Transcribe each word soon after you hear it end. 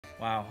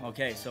Wow,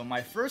 okay, so my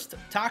first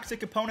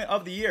toxic opponent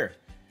of the year.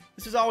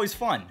 This is always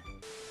fun.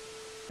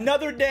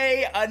 Another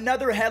day,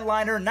 another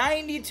headliner.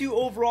 92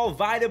 overall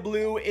Vita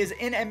Blue is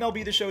in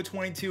MLB The Show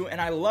 22, and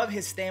I love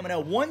his stamina.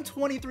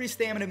 123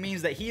 stamina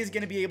means that he is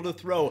going to be able to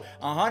throw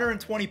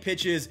 120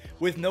 pitches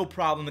with no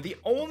problem. The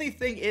only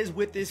thing is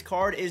with this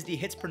card is the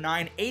hits per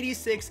 9,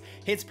 86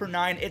 hits per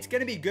 9. It's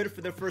going to be good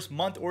for the first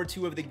month or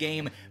two of the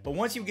game, but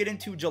once you get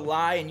into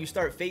July and you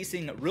start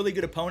facing really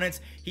good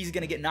opponents, he's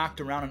going to get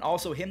knocked around, and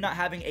also him not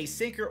having a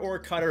sinker or a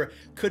cutter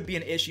could be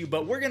an issue,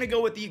 but we're going to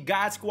go with the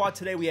God Squad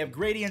today. We have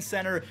Grady in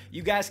center.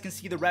 You guys can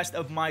see the rest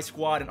of my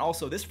squad, and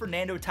also this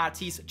Fernando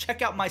Tatis.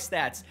 Check out my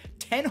stats: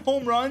 10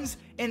 home runs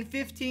in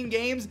 15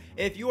 games.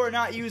 If you are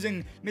not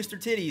using Mr.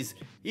 Titties,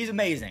 he's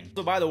amazing.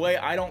 So by the way,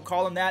 I don't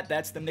call him that.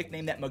 That's the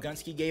nickname that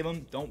Magunski gave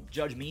him. Don't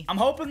judge me. I'm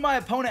hoping my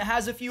opponent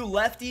has a few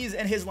lefties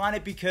in his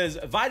lineup because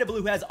Vita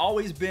Blue has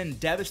always been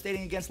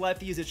devastating against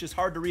lefties. It's just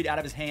hard to read out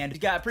of his hand.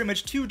 He's got pretty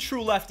much 2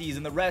 true lefties,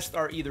 and the rest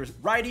are either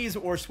righties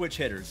or switch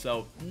hitters,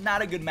 so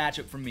not a good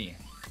matchup for me.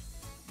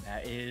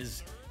 That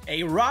is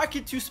a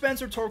rocket to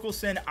Spencer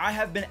Torkelson. I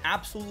have been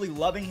absolutely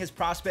loving his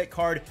prospect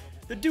card.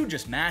 The dude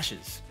just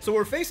mashes. So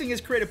we're facing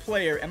his creative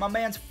player, and my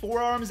man's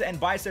forearms and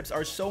biceps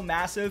are so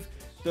massive,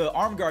 the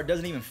arm guard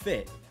doesn't even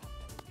fit.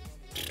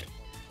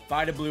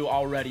 Vita Blue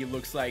already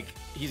looks like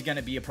he's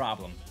gonna be a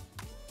problem.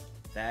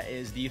 That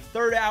is the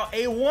third out.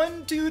 A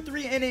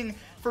 1-2-3 inning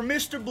for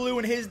Mr. Blue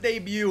in his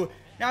debut.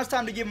 Now it's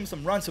time to give him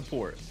some run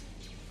support.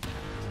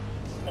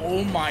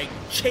 Oh my,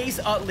 Chase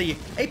Utley,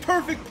 a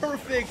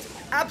perfect,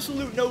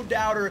 absolute no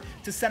doubter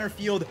to center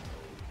field.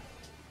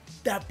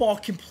 That ball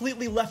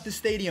completely left the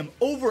stadium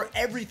over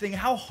everything.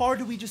 How hard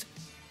do we just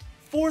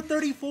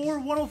 434,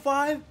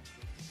 105?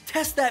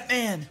 Test that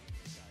man.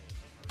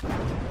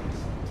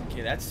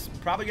 Okay, that's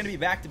probably gonna be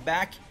back to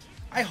back.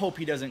 I hope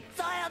he doesn't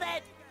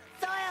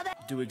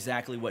do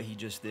exactly what he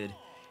just did.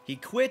 He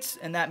quits,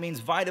 and that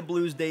means Vita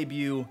Blue's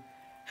debut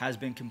has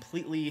been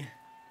completely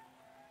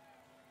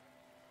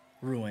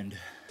ruined.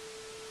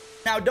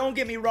 Now, don't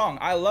get me wrong,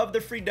 I love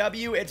the free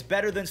W. It's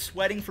better than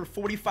sweating for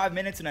 45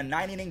 minutes in a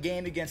 9-inning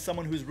game against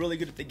someone who's really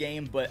good at the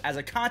game, but as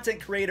a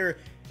content creator,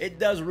 it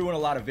does ruin a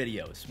lot of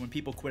videos when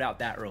people quit out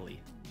that early.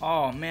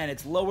 Oh man,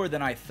 it's lower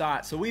than I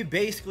thought. So we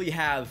basically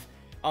have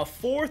a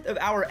fourth of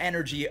our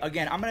energy.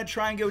 Again, I'm going to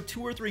try and go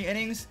 2 or 3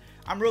 innings.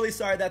 I'm really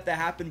sorry that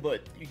happened,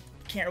 but you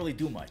can't really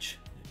do much.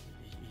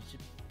 Is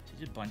he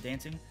just bunt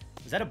dancing?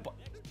 Is that a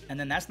and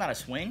then that's not a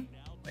swing?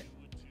 Wait,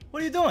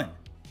 what are you doing?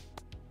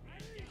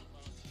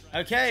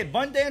 Okay,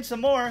 bunt dance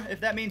some more, if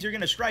that means you're going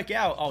to strike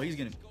out. Oh, he's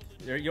going to...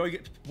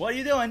 What are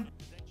you doing?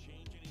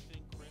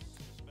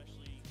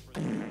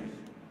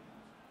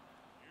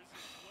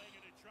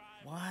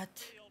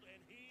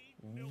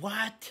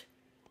 What?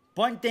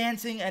 Bunt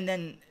dancing and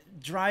then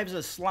drives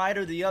a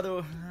slider the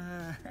other...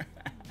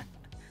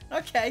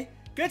 Okay,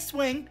 good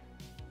swing.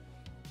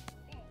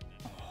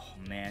 Oh,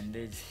 man.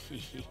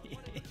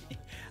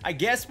 I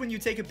guess when you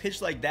take a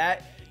pitch like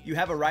that, you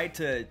have a right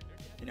to,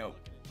 you know,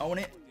 own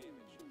it.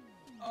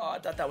 Oh, I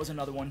thought that was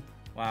another one.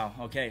 Wow,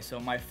 okay, so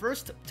my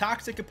first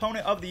toxic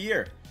opponent of the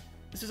year.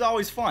 This is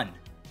always fun.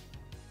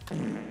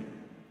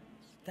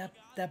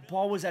 That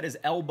ball was at his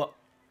elbow.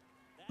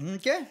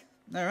 Okay,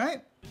 all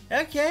right.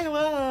 Okay,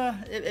 well,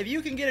 if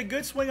you can get a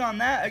good swing on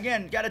that,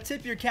 again, got to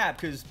tip your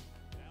cap, because...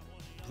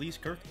 Please,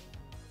 Kirk.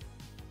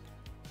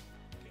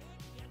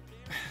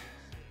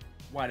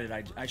 Why did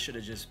I should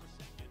have just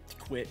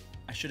quit.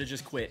 I should have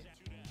just quit.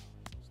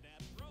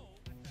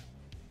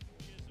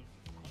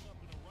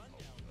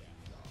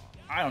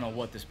 I don't know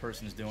what this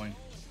person's doing.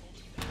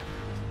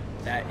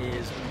 That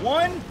is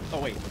one.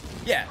 Oh, wait.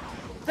 Yeah.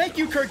 Thank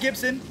you, Kirk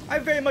Gibson. I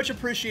very much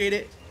appreciate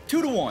it.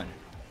 2-1.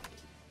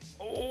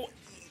 Oh.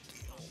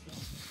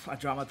 I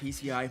dropped my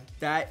PCI.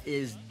 That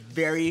is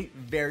very,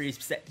 very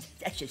sad.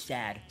 That's just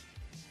sad.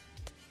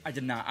 I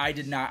did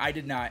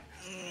not.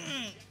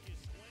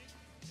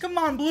 Come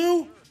on,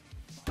 Blue.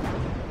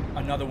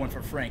 Another one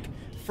for Frank.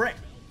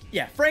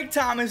 Frank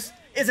Thomas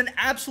is an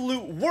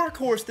absolute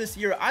workhorse this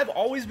year. I've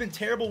always been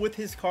terrible with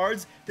his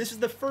cards. This is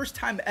the first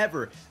time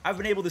ever I've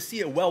been able to see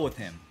it well with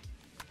him.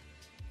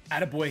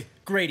 Attaboy,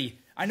 Grady.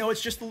 I know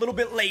it's just a little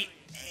bit late.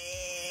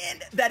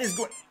 And that is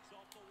going...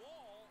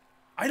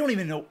 I don't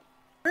even know.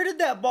 Where did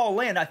that ball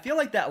land? I feel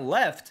like that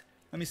left.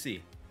 Let me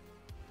see.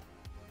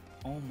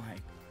 Oh my...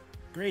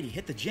 Grady,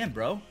 hit the gym,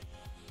 bro.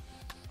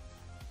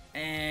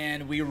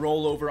 And we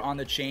roll over on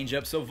the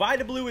changeup. So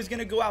Vita Blue is going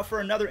to go out for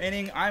another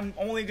inning. I'm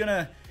only going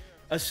to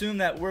assume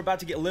that we're about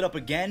to get lit up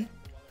again.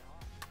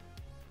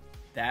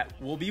 That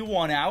will be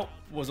 1 out.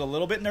 Was a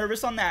little bit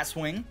nervous on that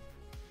swing.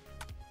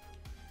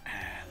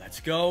 Let's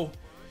go.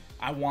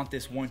 I want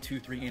this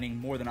 1-2-3 inning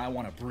more than I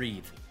want to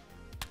breathe.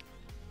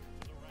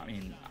 I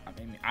mean,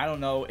 I don't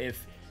know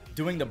if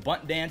doing the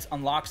bunt dance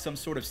unlocks some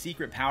sort of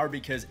secret power,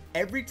 because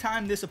every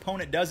time this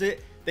opponent does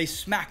it, they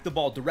smack the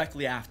ball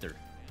directly after.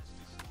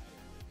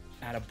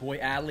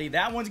 Attaboy, Adley.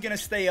 That one's going to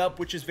stay up,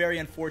 which is very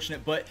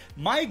unfortunate. But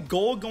my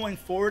goal going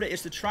forward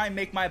is to try and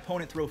make my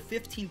opponent throw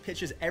 15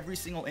 pitches every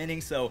single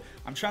inning. So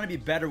I'm trying to be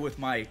better with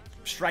my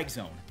strike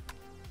zone.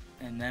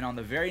 And then on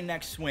the very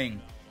next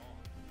swing,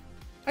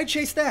 I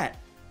chased that.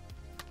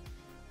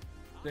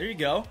 There you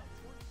go.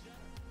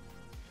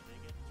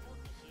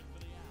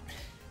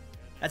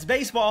 That's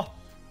baseball.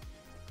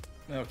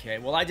 Okay,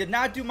 well, I did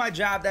not do my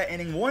job that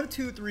inning. 1,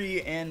 2,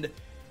 3, and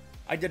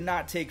I did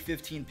not take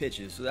 15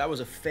 pitches, so that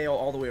was a fail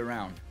all the way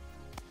around.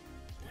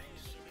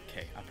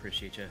 Okay, I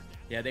appreciate you.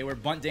 Yeah, they were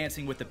bunt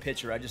dancing with the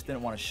pitcher. I just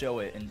didn't want to show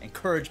it and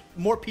encourage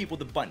more people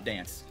to bunt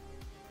dance.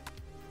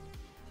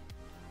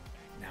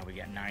 Now we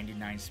got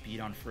 99 speed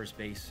on first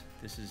base.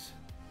 This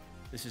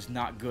is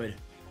not good.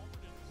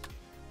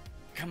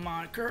 Come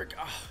on, Kirk.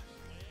 Oh,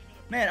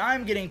 man,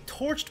 I'm getting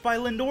torched by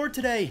Lindor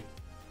today.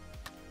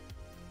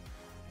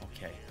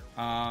 Okay.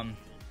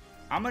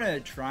 I'm going to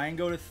try and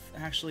go to...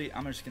 Actually,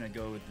 I'm just going to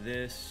go with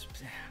this.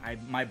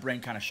 My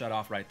brain kind of shut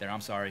off right there.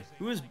 I'm sorry.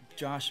 Who is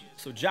Josh?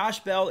 So Josh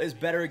Bell is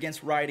better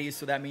against righties,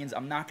 so that means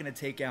I'm not going to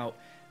take out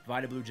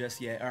Vita Blue just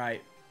yet. All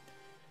right.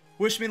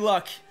 Wish me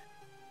luck.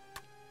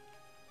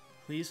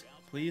 Please,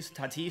 please,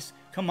 Tatis.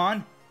 Come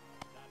on.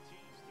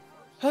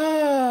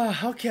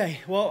 Okay,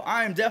 well,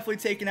 I'm definitely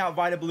taking out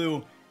Vita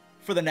Blue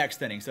for the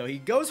next inning. So he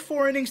goes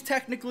 4 innings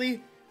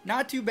technically.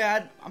 Not too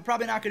bad. I'm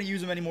probably not going to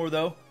use him anymore,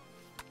 though.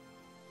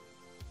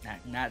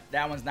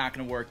 That one's not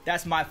going to work.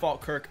 That's my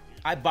fault, Kirk.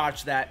 I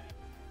botched that.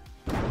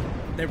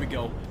 There we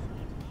go.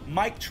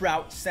 Mike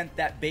Trout sent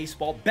that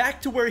baseball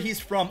back to where he's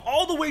from,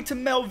 all the way to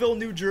Melville,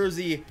 New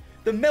Jersey.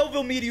 The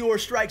Melville Meteor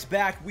strikes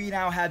back. We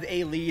now have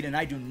a lead, and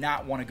I do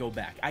not want to go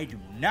back. I do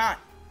not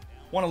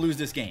want to lose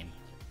this game.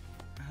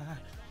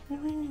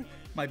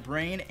 My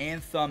brain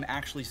and thumb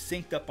actually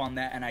synced up on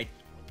that, and I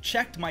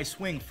checked my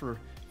swing for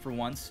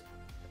once.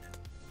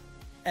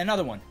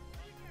 Another one.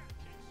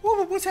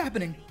 Whoa, what's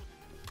happening?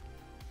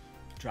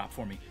 Drop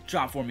for me.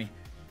 Drop for me.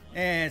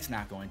 And it's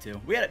not going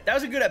to. That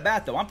was a good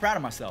at-bat, though. I'm proud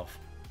of myself.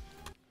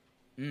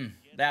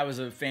 That was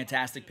a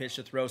fantastic pitch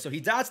to throw. So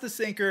he dots the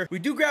sinker. We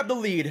do grab the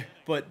lead,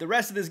 but the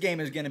rest of this game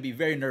is going to be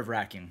very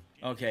nerve-wracking.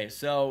 Okay,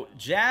 so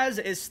Jazz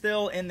is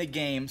still in the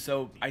game,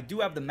 so I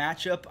do have the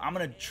matchup. I'm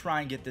going to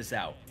try and get this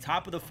out.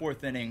 Top of the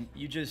 4th inning,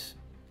 you just...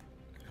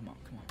 Come on,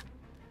 come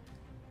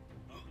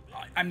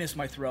on. I missed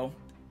my throw.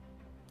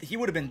 He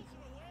would have been...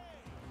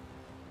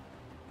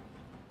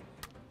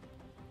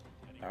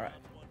 All right.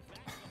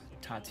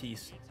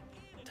 Tatis.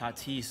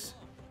 Tatis.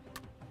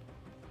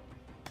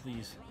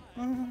 Please.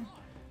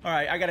 All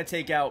right, I got to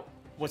take out,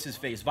 what's his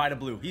face? Vita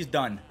Blue. He's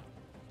done.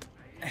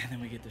 And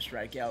then we get the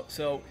strikeout.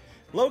 So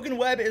Logan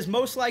Webb is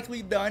most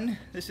likely done.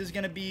 This is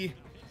going to be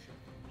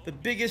the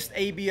biggest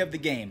AB of the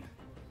game.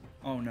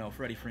 Oh, no,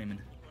 Freddie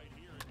Freeman.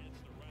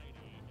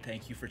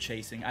 Thank you for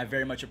chasing. I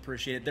very much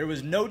appreciate it. There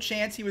was no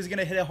chance he was going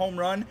to hit a home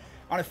run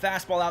on a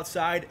fastball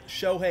outside.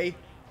 Shohei,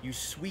 you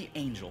sweet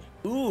angel.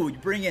 Ooh, you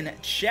bring in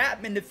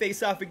Chapman to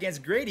face off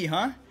against Grady,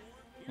 huh?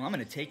 Well, I'm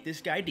going to take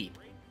this guy deep.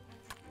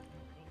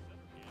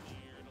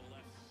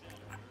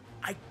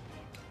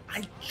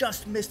 I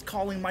just missed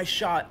calling my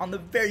shot on the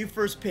very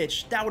first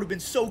pitch. That would have been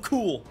so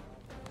cool.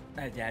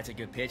 That's a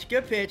good pitch.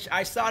 Good pitch.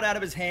 I saw it out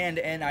of his hand,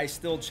 and I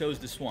still chose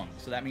to swing.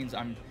 So that means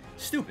I'm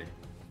stupid.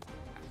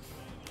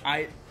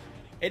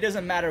 It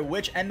doesn't matter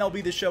which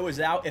MLB The Show is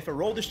out. If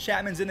Aroldis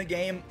Chapman's in the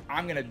game,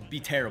 I'm going to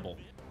be terrible.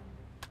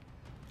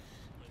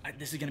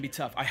 This is going to be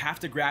tough. I have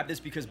to grab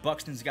this because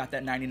Buxton's got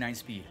that 99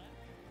 speed.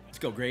 Let's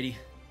go, Grady.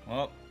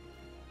 Well,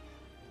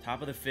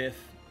 top of the 5th.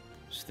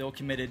 Still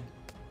committed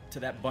to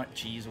that bunt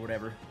cheese or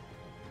whatever.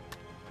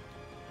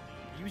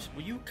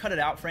 Will you cut it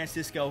out,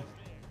 Francisco?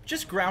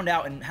 Just ground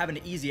out and have an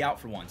easy out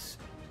for once.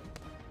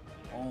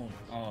 Oh,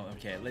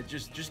 okay. Let's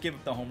just give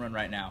up the home run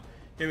right now.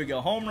 Here we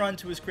go. Home run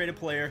to his creative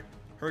player,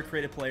 her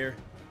creative player,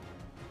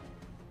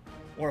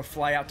 or a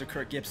fly out to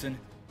Kirk Gibson.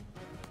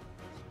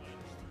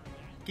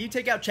 Can you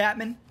take out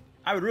Chapman?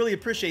 I would really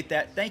appreciate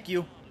that. Thank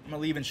you. I'm gonna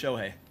leave in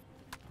Shohei.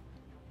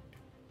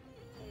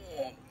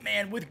 Oh,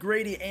 man, with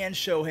Grady and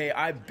Shohei,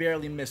 I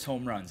barely miss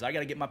home runs. I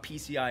gotta get my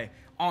PCI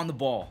on the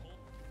ball.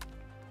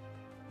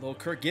 Little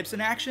Kirk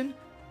Gibson action?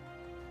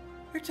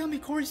 You're telling me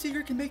Corey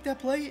Seager can make that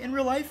play in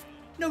real life?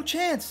 No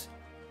chance.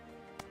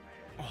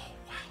 Oh,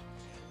 wow.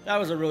 That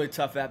was a really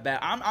tough at-bat.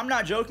 I'm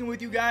not joking with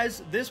you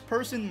guys. This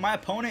person, my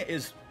opponent,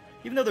 is,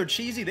 even though they're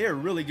cheesy, they are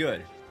really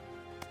good.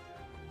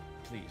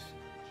 Please.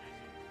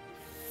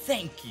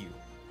 Thank you.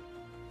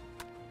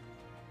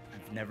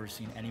 I've never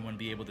seen anyone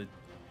be able to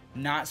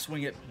not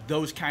swing at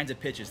those kinds of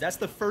pitches. That's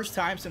the first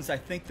time since I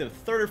think the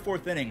 3rd or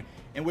 4th inning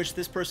in which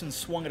this person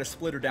swung at a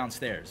splitter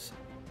downstairs.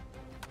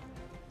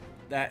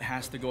 That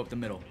has to go up the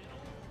middle.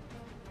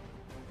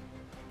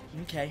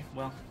 Okay,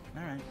 well,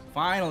 all right.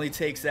 Finally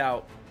takes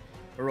out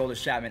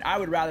Aroldis Chapman. I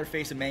would rather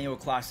face Emmanuel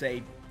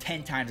Clase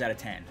 10 times out of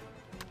 10.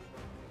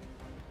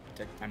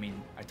 I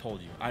mean, I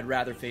told you. I'd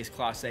rather face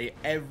Clase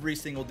every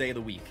single day of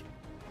the week.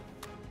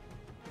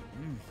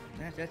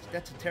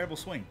 That's a terrible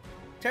swing.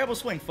 Terrible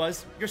swing,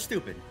 Fuzz. You're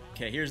stupid.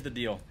 Okay, here's the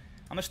deal.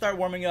 I'm going to start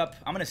warming up.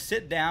 I'm going to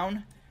sit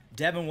down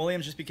Devin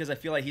Williams just because I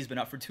feel like he's been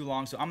up for too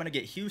long. So I'm going to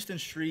get Houston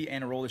Street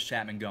and Aroldis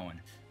Chapman going.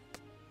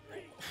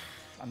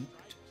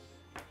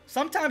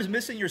 Sometimes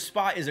missing your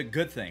spot is a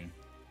good thing.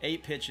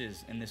 8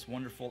 pitches in this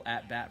wonderful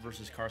at-bat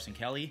versus Carson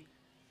Kelly.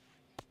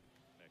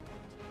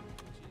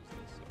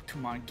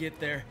 Come on, get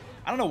there.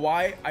 I don't know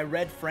why I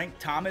read Frank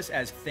Thomas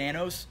as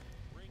Thanos.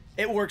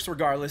 It works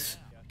regardless.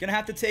 Gonna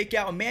have to take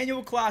out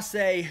Emmanuel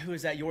Clase. Who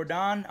is that,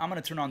 Jordan? I'm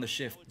gonna turn on the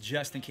shift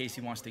just in case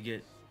he wants to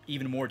get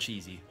even more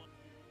cheesy.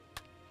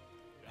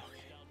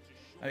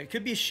 Okay. It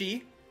could be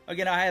she.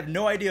 Again, I have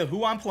no idea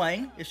who I'm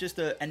playing. It's just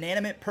an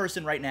inanimate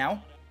person right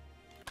now.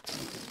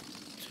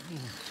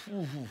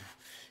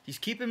 He's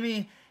keeping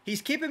me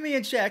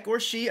in check,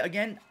 or she.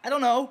 Again, I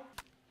don't know.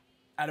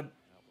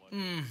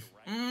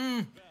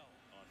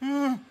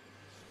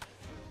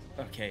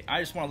 Okay, I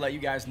just want to let you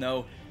guys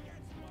know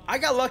I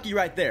got lucky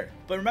right there.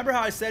 But remember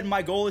how I said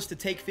my goal is to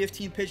take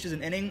 15 pitches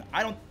an inning?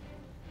 I don't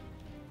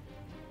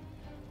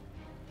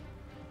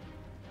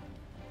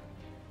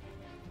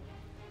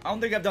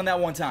think I've done that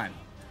one time.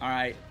 All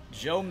right,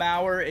 Joe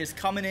Mauer is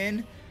coming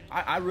in.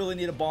 I really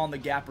need a ball in the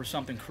gap or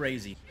something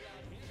crazy.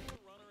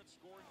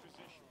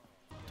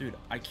 Dude,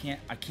 I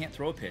can't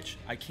throw a pitch.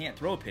 I can't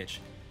throw a pitch.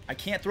 I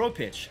can't throw a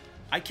pitch.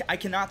 I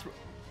cannot throw.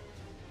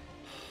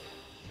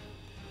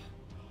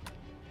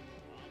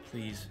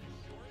 Please.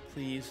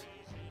 Please.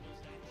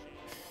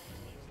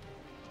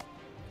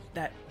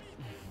 That.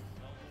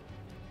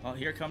 Well,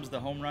 here comes the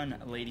home run,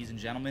 ladies and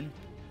gentlemen.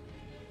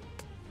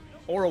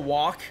 Or a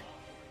walk.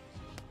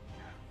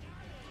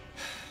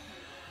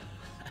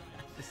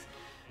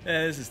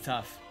 This is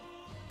tough.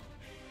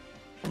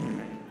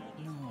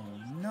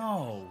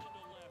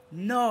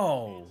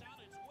 No.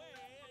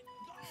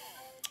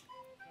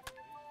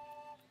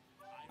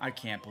 I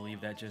can't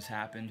believe that just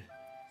happened.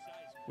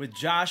 With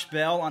Josh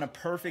Bell on a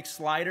perfect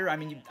slider. I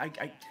mean,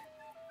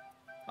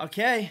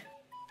 okay.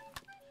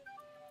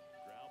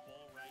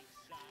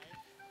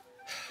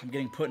 I'm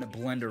getting put in a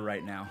blender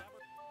right now.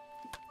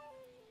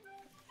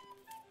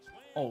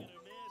 Oh.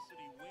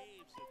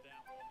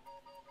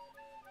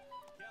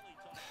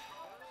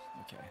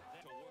 Okay.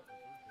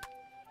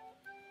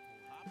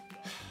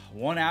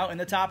 1 out in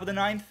the top of the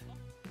 9th.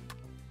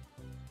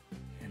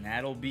 And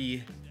that'll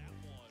be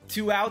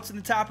 2 outs in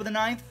the top of the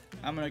 9th.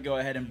 I'm going to go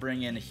ahead and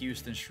bring in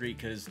Houston Street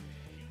because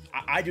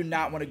I do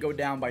not want to go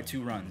down by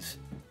 2 runs.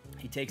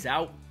 He takes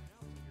out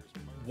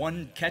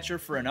 1 catcher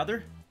for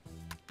another.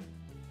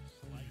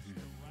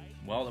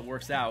 Well, it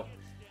works out.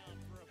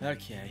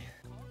 Okay.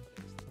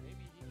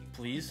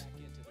 Please.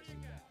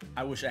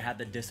 I wish I had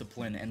the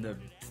discipline and the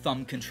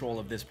thumb control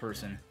of this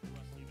person.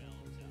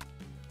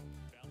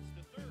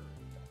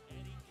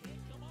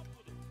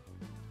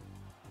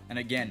 And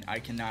again, I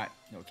cannot.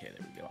 Okay,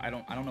 there we go. I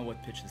don't know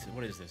what pitch this is.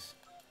 What is this?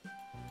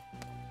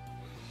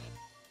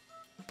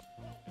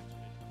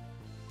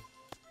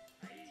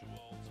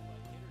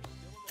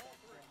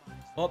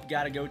 Oh,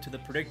 gotta go to the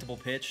predictable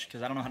pitch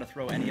because I don't know how to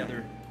throw any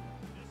other.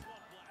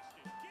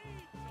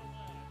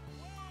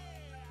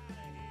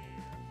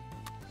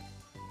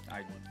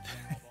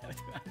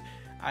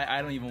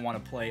 I don't even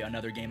want to play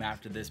another game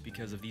after this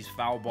because of these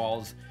foul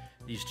balls,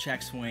 these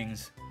check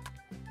swings.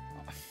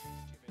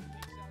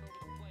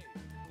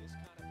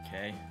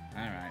 Okay,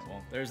 all right,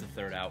 well, there's the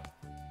 3rd out.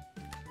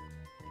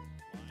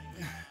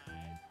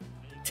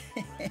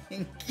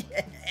 Dang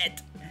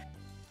it.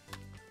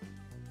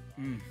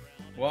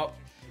 Well,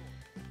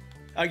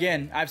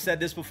 again, I've said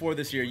this before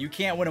this year. You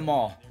can't win them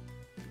all.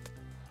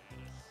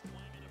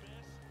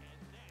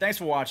 Thanks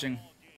for watching.